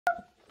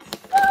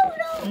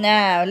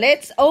Now,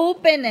 let's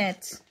open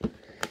it.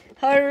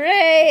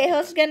 Hooray!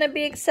 Who's gonna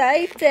be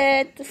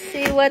excited to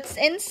see what's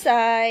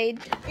inside?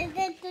 We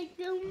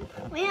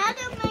have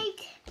to make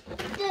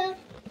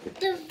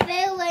the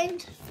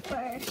village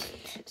first.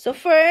 So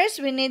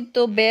first, we need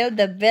to build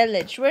the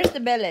village. Where's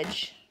the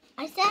village?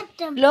 I said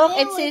the Look,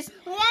 village. it says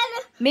We have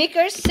to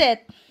maker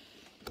set.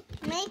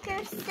 make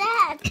her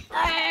sad.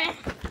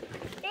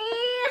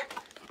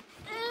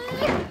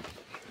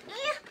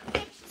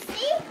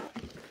 See?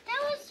 That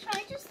was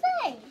trying to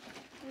say.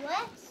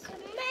 Let's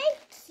make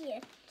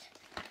it.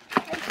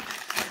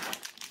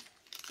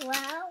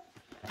 Wow.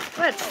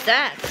 What's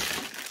that?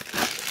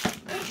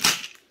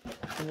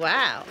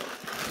 Wow.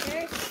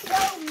 There's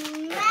so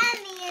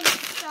many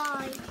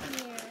inside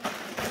here.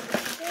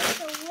 There's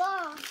a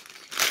lot.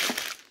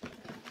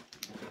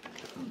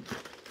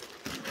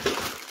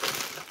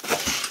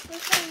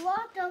 There's a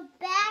lot of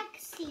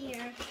bags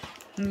here.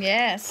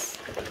 Yes.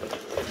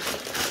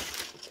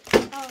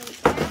 Oh,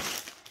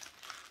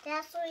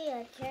 that's really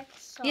a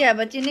jigsaw. Yeah,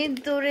 but you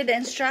need to read the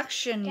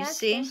instruction, you That's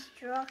see.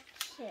 instruction.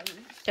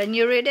 Can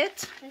you read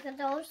it? We could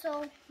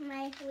also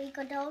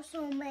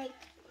make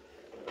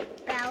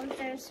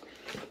Bowser's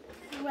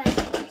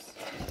friends.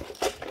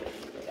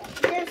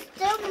 There's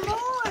still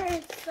more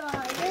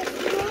inside. There's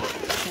more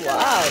inside.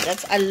 Wow,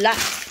 that's a lot.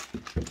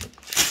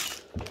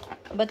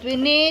 But we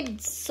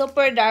need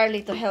Super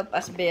Darly to help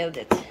us build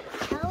it.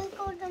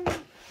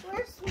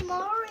 Where's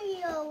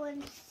Mario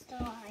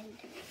inside?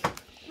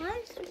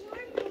 Where's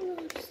Mario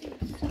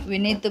inside? We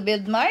need to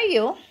build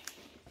Mario.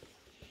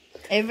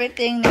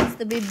 Everything needs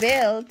to be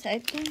built. I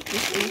think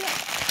this is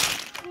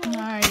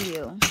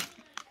Mario.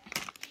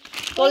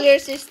 Call your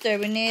sister.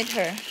 We need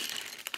her.